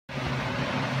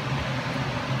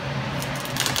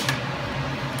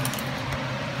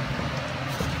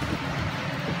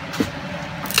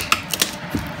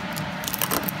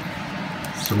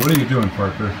So what are you doing,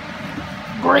 Parker?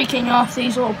 Breaking off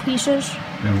these little pieces.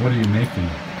 And what are you making?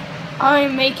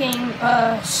 I'm making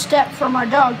a step for my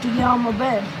dog to get on my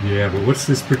bed. Yeah, but what's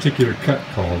this particular cut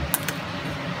called?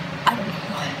 I don't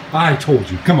know. I told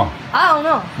you. Come on. I don't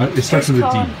know. It starts with a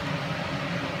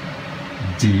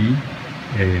D. D.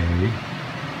 A.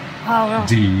 I don't know.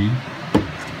 D.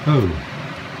 O.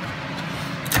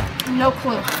 No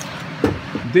clue.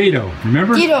 Dado.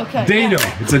 Remember? Dado cut. Dado.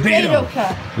 Yeah. It's a dado. Dado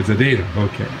cut. It's a dado.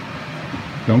 Okay.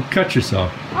 Don't cut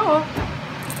yourself. Oh.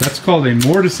 That's called a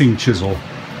mortising chisel.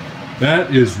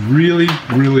 That is really,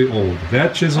 really old.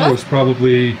 That chisel is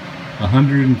probably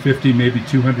 150, maybe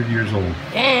 200 years old.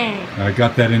 Dang. I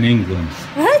got that in England.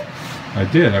 What? I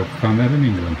did. I found that in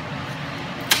England.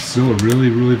 Still a really,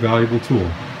 really valuable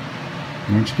tool.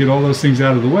 And once you get all those things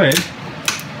out of the way,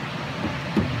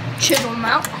 Chisel them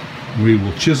out. we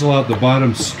will chisel out the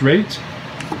bottom straight,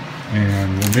 and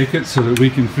we'll make it so that we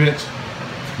can fit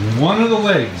one of the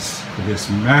legs of this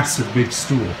massive big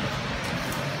stool.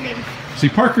 See,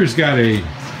 Parker's got a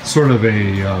sort of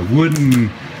a wooden,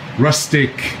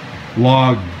 rustic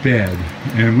log bed,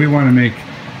 and we want to make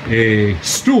a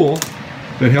stool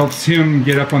that helps him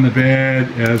get up on the bed,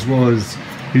 as well as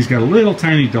he's got a little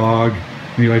tiny dog,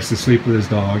 and he likes to sleep with his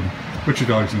dog. What's your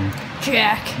dog's name?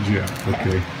 Jack. Jack,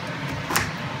 okay.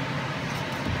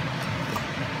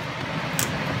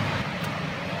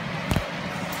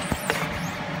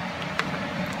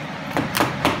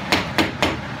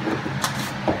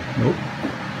 Nope.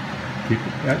 Keep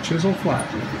that chisel flat.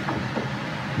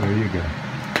 There you go.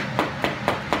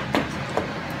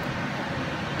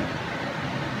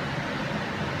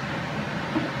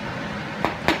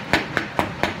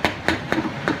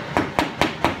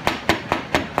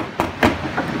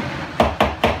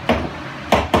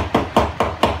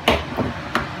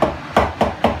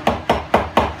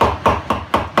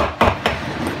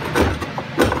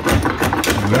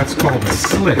 And that's called a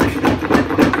slick.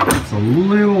 It's a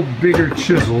little bigger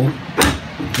chisel.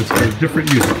 It's got a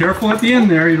different use. Careful at the end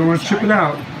there, you don't want to chip it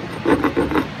out.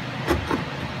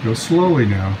 Go slowly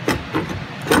now.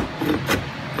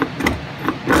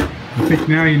 I think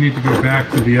now you need to go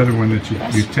back to the other one that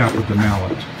you tap with the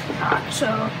mallet.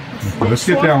 So Okay, let's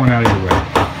get that one out of your way.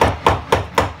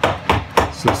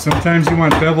 So sometimes you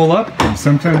want bevel up and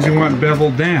sometimes you want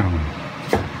bevel down.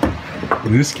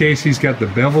 In this case he's got the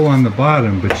bevel on the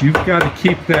bottom, but you've got to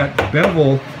keep that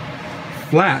bevel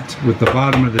flat with the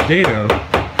bottom of the dado,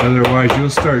 otherwise you'll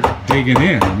start digging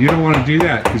in. And you don't want to do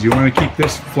that because you want to keep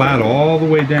this flat all the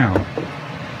way down.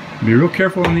 Be real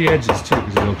careful on the edges too,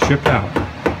 because it'll chip out.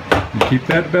 And keep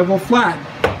that bevel flat.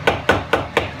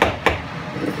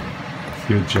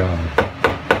 Good job.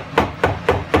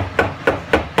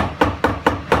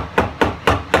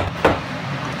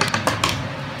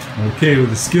 Okay, with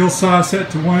the skill saw set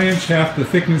to 1 inch, half the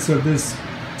thickness of this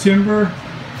timber,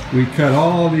 we cut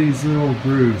all these little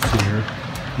grooves here,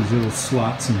 these little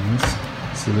slots in this,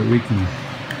 so that we can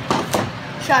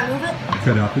should I move it?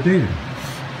 cut out the dado.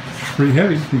 It's pretty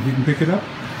heavy. Think you can pick it up?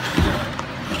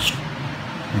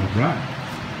 All right.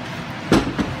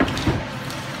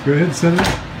 Go ahead and set it up.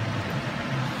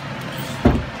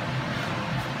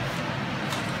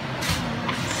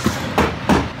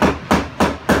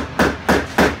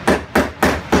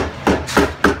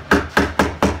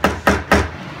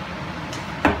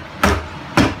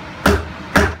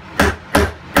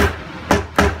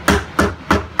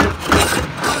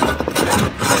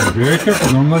 Very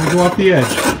careful, don't let it go off the edge.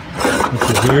 It's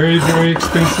a very, very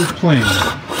expensive plane.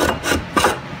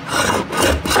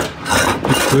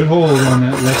 Keep good hold on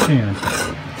that left hand.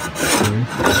 Okay.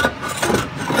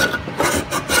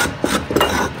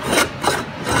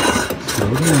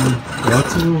 Slow down.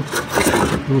 Lots of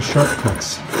little sharp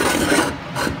cuts.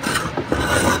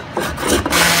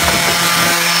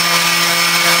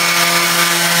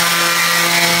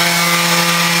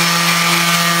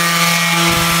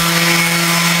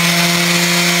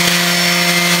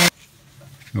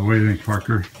 What do you think,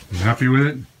 Parker? You happy with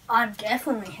it? I'm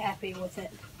definitely happy with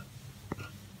it.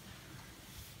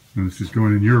 And this is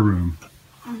going in your room.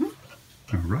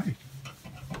 Mm-hmm. All right.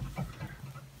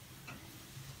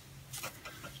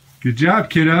 Good job,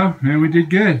 kiddo. Man, we did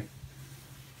good.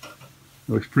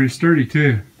 Looks pretty sturdy,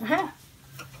 too. Uh-huh.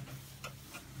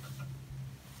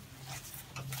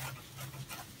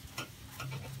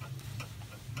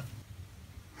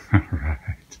 All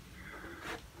right.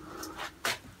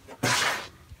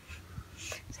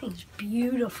 This thing's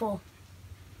beautiful.